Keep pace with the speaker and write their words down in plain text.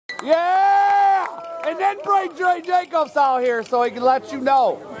Yeah! And then bring Dre Jacobs out here so he can let you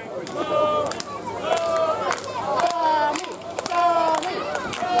know.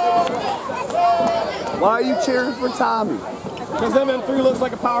 Why are you cheering for Tommy? Because MM3 looks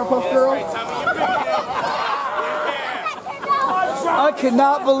like a Powerpuff Girl. I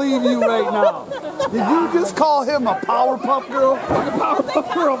cannot believe you right now. Did you just call him a Powerpuff Girl? Like a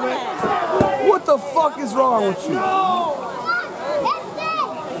Powerpuff Girl, man. What the fuck is wrong with you?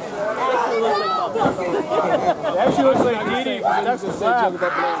 That shit looks like Diddy. That's a slap.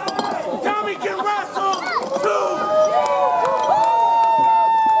 Tommy can wrestle too.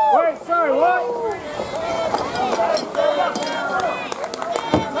 Wait, sorry, what?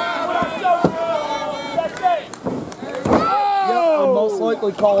 I'm most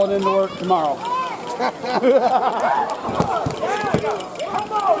likely calling into work tomorrow.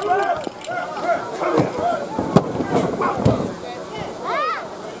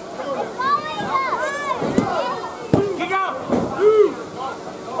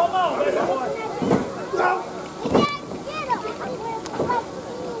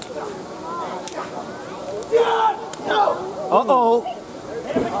 Uh-oh.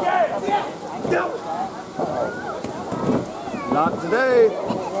 Not today.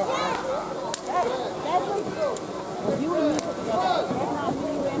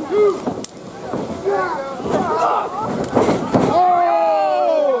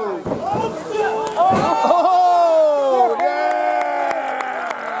 Oh, yeah!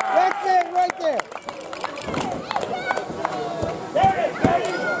 That's it right there.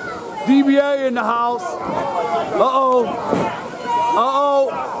 DBA in the house. Uh-oh. Uh-oh.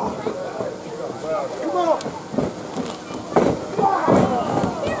 Come on.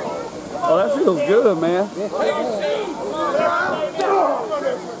 Oh, that feels good, man.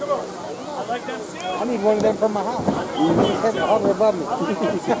 I need one of them for my house. Just hover above me.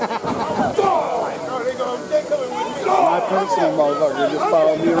 My personal motherfucker just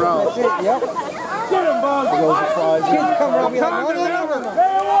followed me around. That's it, yep. Get him, Bug. Those are flies. Kids come around me like,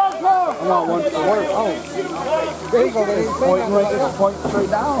 no. I want one for work. Oh. There you go, ladies. Pointing right there, pointing straight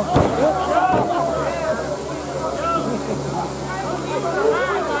down.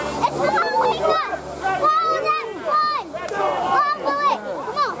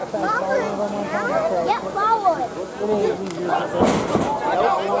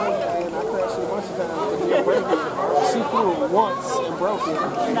 She flew it once and broke it.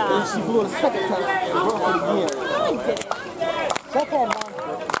 And she flew it a second time and broke it again. Second one,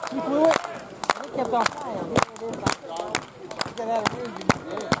 she flew it, and it kept on flying.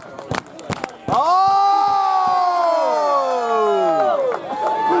 Oh!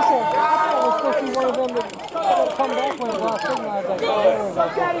 He said, I thought it was supposed to be one of them that come back when it lost signal. I was like, oh,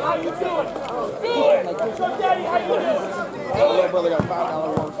 Daddy, how you doing? Daddy, how you doing? My little brother got $5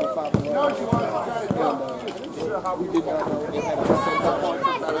 one for $5. We did not know they had a $10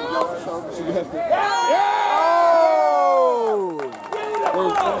 so you have to.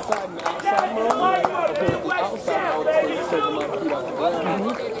 There's inside and outside mode. The outside mode takes a certain amount of feet off the ground.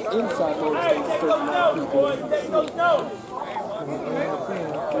 Inside mode takes a certain amount of people. He did not know. He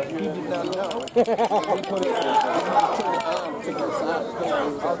put it to the arm, took it aside, put it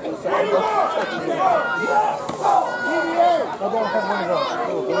out inside.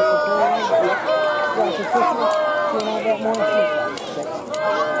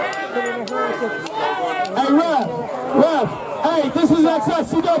 Hey, Ref, hey, this is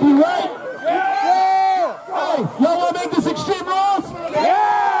XICW, right? Yeah! Hey, y'all want to make this Extreme Rules?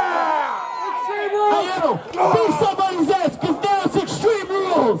 Yeah! Extreme Rules! Hey, Edo, beat somebody's ass, because now it's Extreme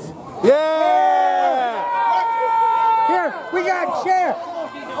Rules! Yeah! Here, we got a chair.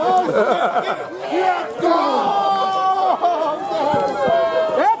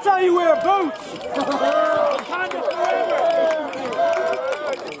 That's how you wear boots!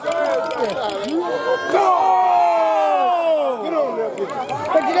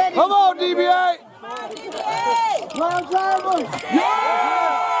 Come on, DBA! Long driver.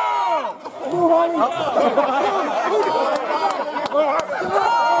 Yeah!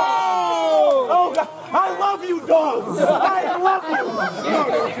 Oh, God. I love you, dogs. I love you.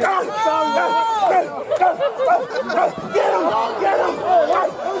 Get him! Get him!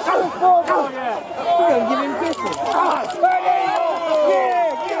 We're gonna give him kisses. Yeah,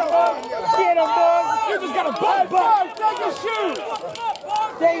 get him, boy. You just got a butt. Take your shoes.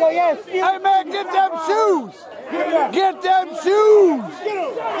 There you go, yes. Hey, man, get them shoes! Get them shoes! Get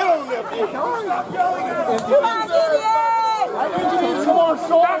him there, bitch. Come on,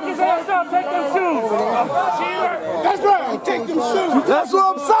 Sean. Knock his ass up. Take them shoes. That's right. Take them shoes. That's what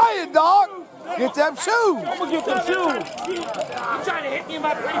I'm saying, dog! Get them shoes. I'm gonna get them shoes. You trying to hit me in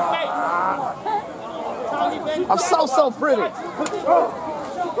my pretty face? I'm so pretty. Hey,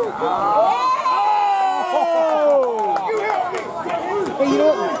 you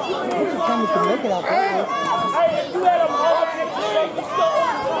know what? Every time you can make it out there. Hey, you had a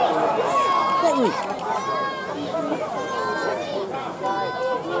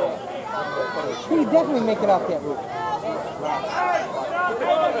You definitely make it off that roof.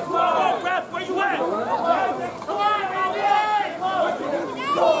 Ref, where you at? Come on,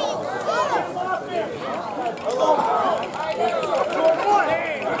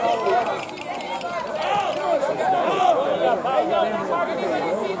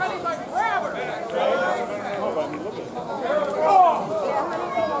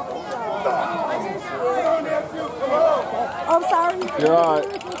 I'm sorry. You're all right.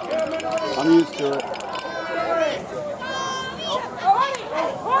 I'm used to it.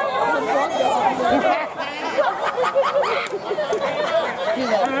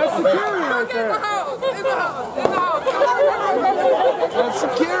 That's security right there. That's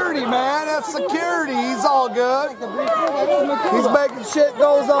security, man. That's security. He's all good. He's making shit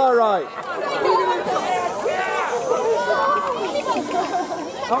goes all right.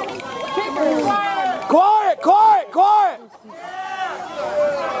 Quiet, quiet, quiet.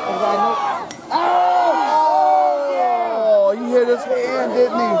 Oh, he hit his hand,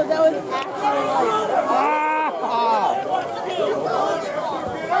 didn't he? That was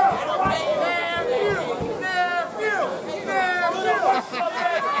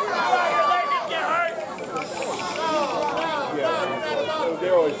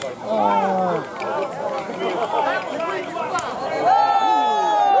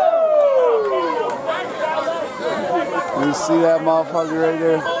You see that motherfucker right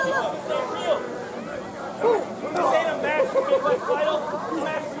there?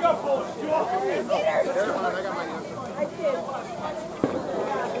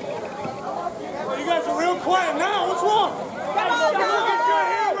 You guys are real quiet now. What's wrong?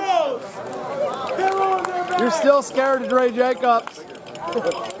 You're still scared of Dre Jacobs.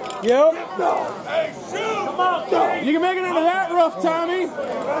 Yep. You can make it into that rough, Tommy.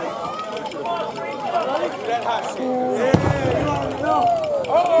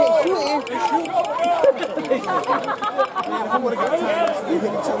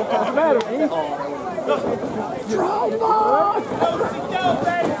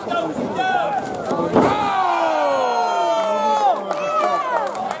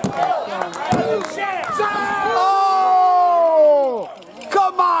 Oh!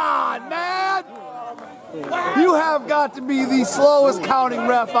 Come on, man! You have got to be the slowest counting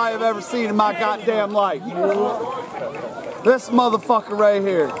ref I have ever seen in my goddamn life. This motherfucker right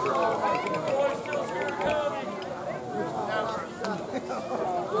here.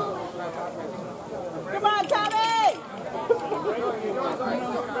 Come on, Tommy!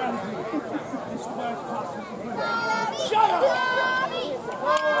 Shut up!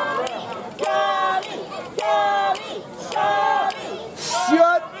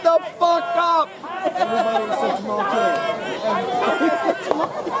 Shut the fuck up! Everybody except Jamal Kyng.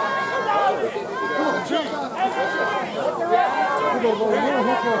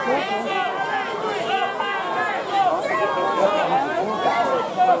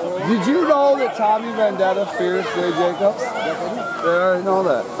 Did you know that Tommy Vendetta fears Dre Jacobs? Yeah, I already know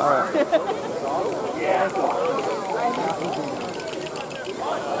that. All right.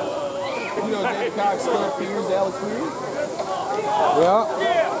 You know, David Cox still fears Alex Weary? Yeah.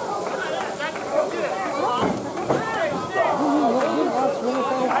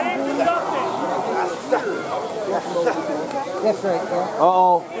 That's right, yeah.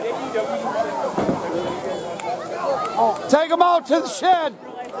 Uh-oh. Take him out to the shed.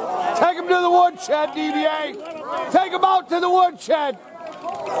 Take him to the woodshed, DBA. Take him out to the woodshed.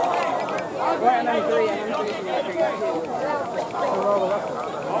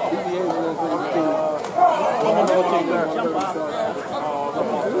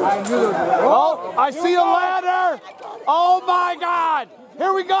 Oh, I see a ladder. Oh my God.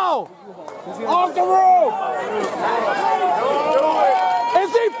 Here we go. Off the roof.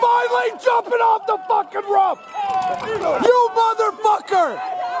 Is he finally jumping off the fucking roof? You motherfucker.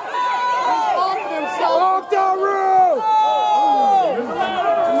 Off the roof.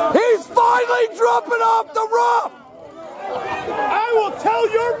 He's finally jumping off the roof. I will tell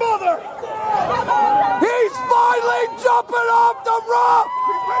your mother. He's finally jumping off the roof.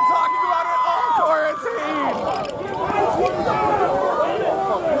 We've been talking about it all quarantine.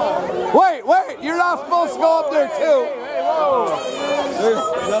 Wait, you're not supposed to go up there too. There's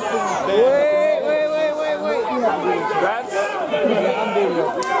nothing bad. Wait. That's...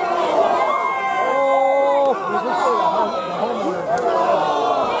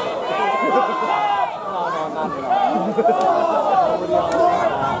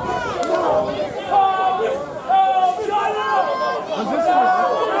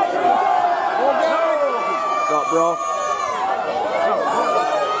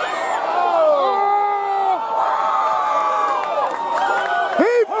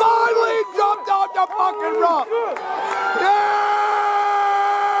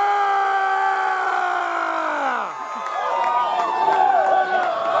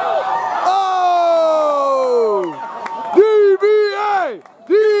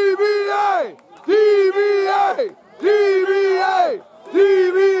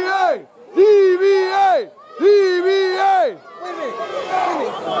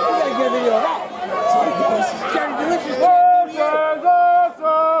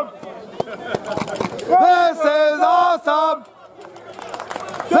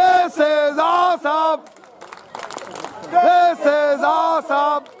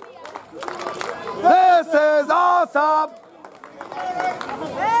 This is awesome.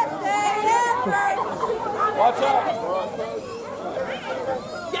 Watch out.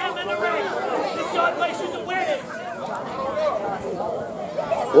 Get him in the ring. This is the only place you can win it.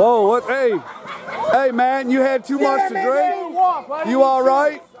 Whoa, what? Hey, man, you had too much to drink? You all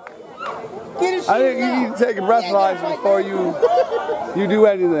right? I think you need to take a breathalyzer before you do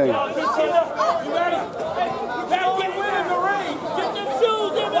anything. You ready? You better get him in the ring. Get them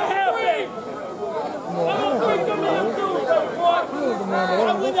shoes in the heavy. Bring them in shoes, boy.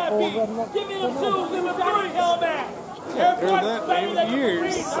 How would that be? Give me them shoes in the ring, Hellman. Everybody's ready to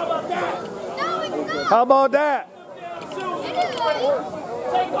years. How about that? How about that?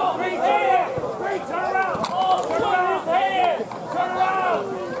 Take off his hand. Turn around. Turn around his hand. Turn around.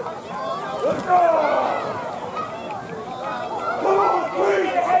 Let's go. Come on,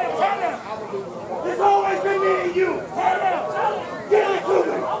 please. It's always been me and you. Hand out. Give it to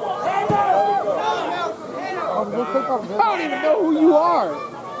me. Hand out. I don't even know who you are.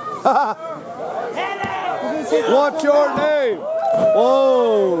 Hand out. What's your name?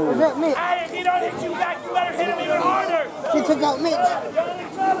 Whoa. Is that Mitch? Hey, if he don't hit you back, you better hit him even harder. She took out Mitch.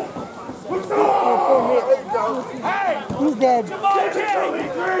 Hey, He's dead. Jamal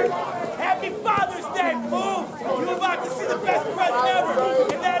Kyng. Happy Father's Day, fool. You're about to see the best present ever,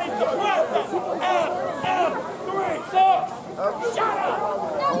 and that is the present. MM3. So, shut up.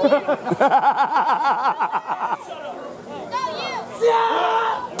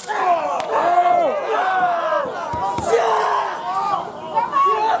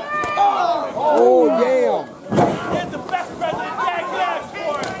 Oh, damn. It's the best present Jack could ask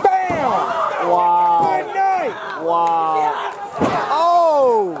for. Bam! Wow. Good night. Wow.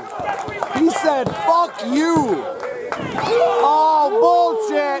 Oh, he said, fuck you. Oh,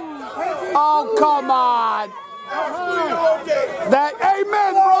 bullshit. Oh, come on. That,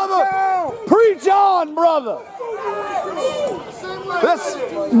 amen, brother. Preach on, brother. This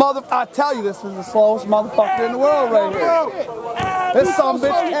I tell you, this is the slowest motherfucker in the world right here. This some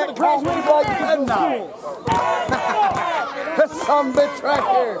bitch can't cross me like midnight. This some bitch right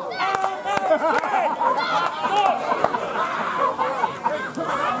here.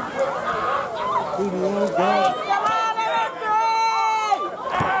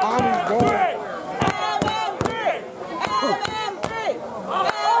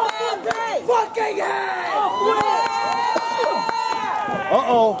 Fucking hell!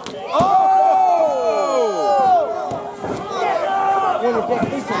 Uh-oh. Oh!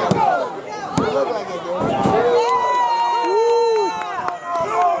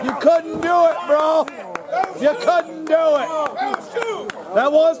 You couldn't do it, bro. You couldn't do it. That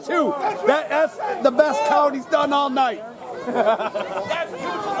was two. That's the best count he's done all night. That's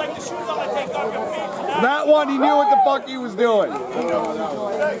beautiful, like the shoes I'm gonna take off your feet tonight. That one, he knew what the fuck he was doing. You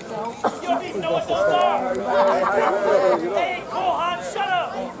don't even know what those are. Hey, Kohan, shut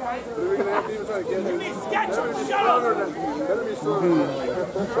up. You need Skechers, shut up.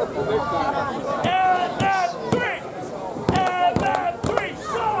 MM3,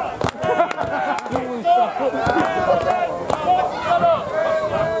 shut up.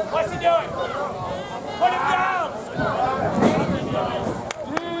 What's he doing? Put him down.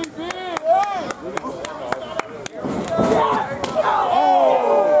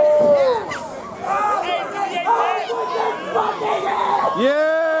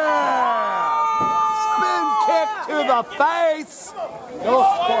 Yeah! Spin kick to the face. No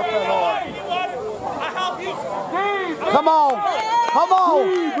scorpion on. I help you. Come on. Come on.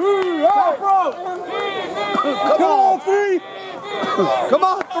 Come on, three. Come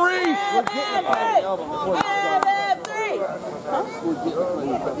on, three. MM3. MM3.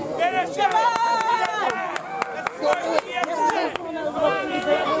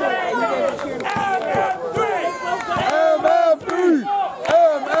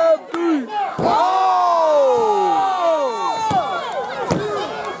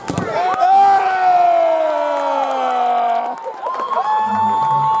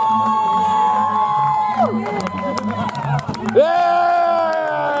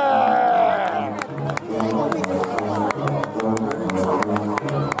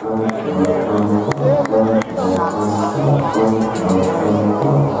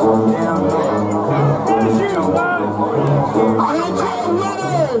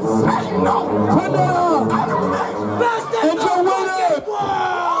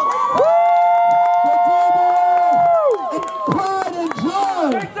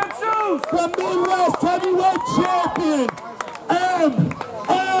 The Midwest Heavyweight Champion,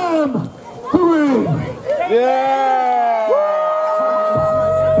 MM3. Yeah!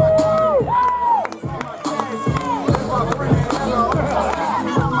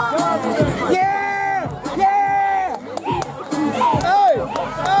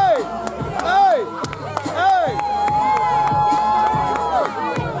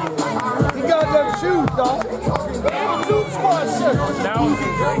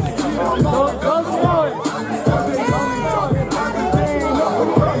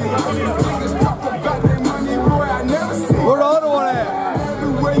 Where the other one at?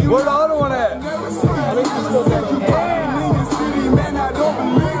 Where the other one at?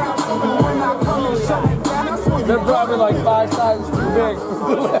 They're probably like 5 sizes too big.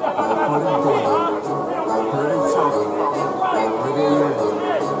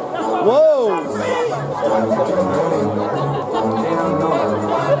 Whoa!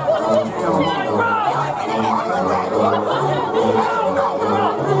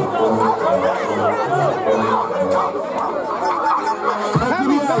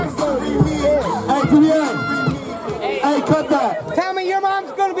 Hey, cut that. Tell me your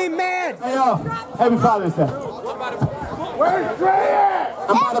mom's gonna be mad. Hey, yo, happy Father's Day. Where's Dre at?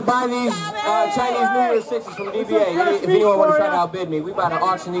 I'm about to buy these Chinese New Year 6s from DBA. If anyone wants to try to outbid me, we about to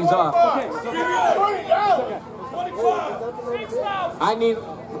auction these off. I need.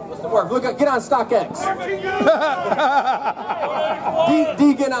 What's the word? Look, get on StockX.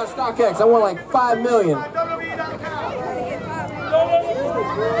 D get on StockX. I want like 5 million.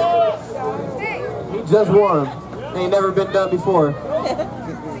 He just won. Ain't never been done before. It's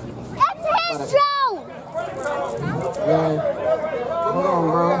his show! Man. Hold on,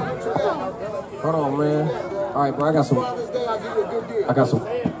 bro. Hold on, man. All right, bro. I got some. I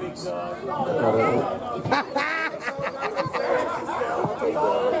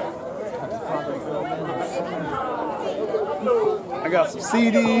got some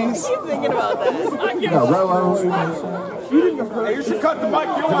CDs. Keep thinking about that. You got Rellos. Hey, you should cut the mic.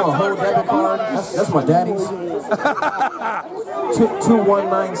 You You got a whole debit card. That's my daddy's.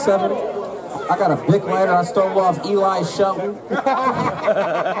 2197. I got a Bic lighter I stole off Eli Shelton.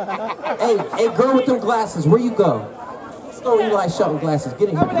 Hey, girl with them glasses, where you go? Stole Eli Shelton glasses. Get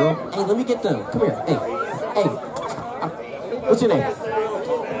in here, girl. Hey, let me get them. Come here. Hey. What's your name?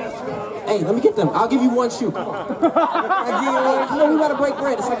 Hey, let me get them. I'll give you one shoe. You know, we gotta break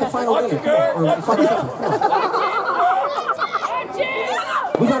bread. It's like the final dinner. Come on.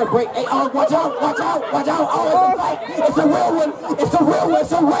 We gotta break. Hey, oh, watch out. Oh, it's a real one. It's a real one.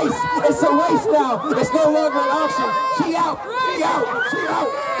 It's a race. It's a race now. It's no longer an auction. She out.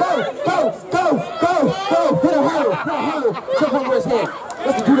 Go. Hit a hurdle. Jump over his head.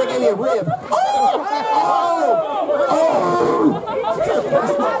 That's the dude that gave me a rib.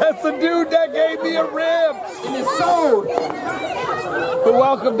 That's the dude that gave me a rib. And it's sold.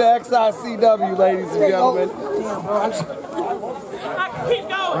 Welcome to XICW, ladies and gentlemen. I can keep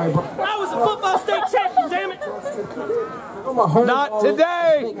going. I was a football state champion, damn it. Not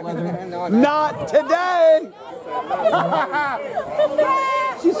today. Not today.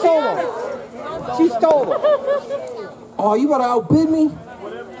 She stole them. She stole them. Oh, you about to outbid me?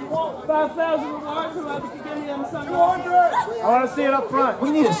 5,000 rewards. Whoever can give me them something. I want to see it up front. We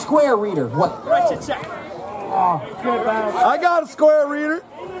need a square reader. What? Write your check. I got a square reader.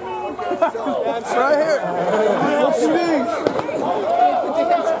 It's right here. What you need?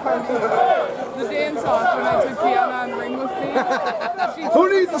 The dance off when I took Kiana on Ring with me. Who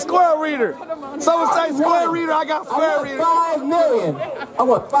needs a square reader? Someone say square reader. I got square reader. 5 million. I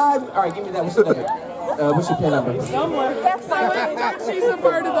want 5. All right, give me that. What's your number? What's your pen number? She's a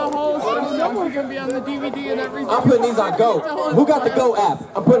part of the whole show. She's gonna be on the DVD and everything. I'm putting these on Go. Who got the Go app?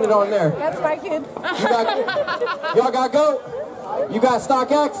 I'm putting it on there. That's my kid. Y'all got Go? You got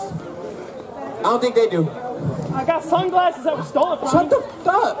StockX? I don't think they do. I got sunglasses that were stolen from Shut the f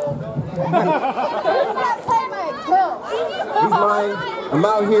up. He's mine. I'm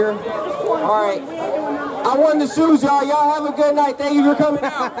out here. All right. I won the shoes, y'all. Y'all have a good night. Thank you for coming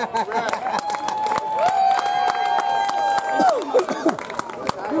out.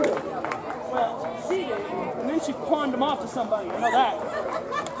 And then she pawned them off to somebody. I know that.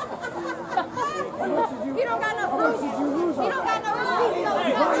 You don't got no receipts. You don't got no receipts.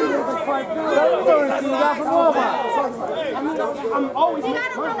 I'm always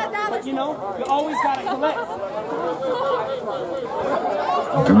making money, but you know, you always gotta collect.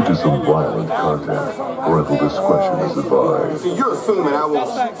 Due to some violent content, parental discretion is advised. See, you're assuming I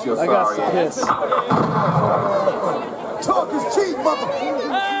won't shoot your I got sorry some ass. piss. Talk is cheap, motherfucker.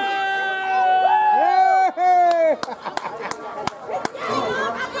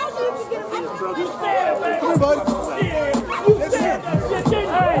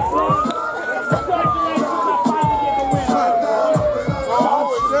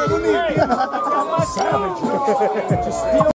 Savage.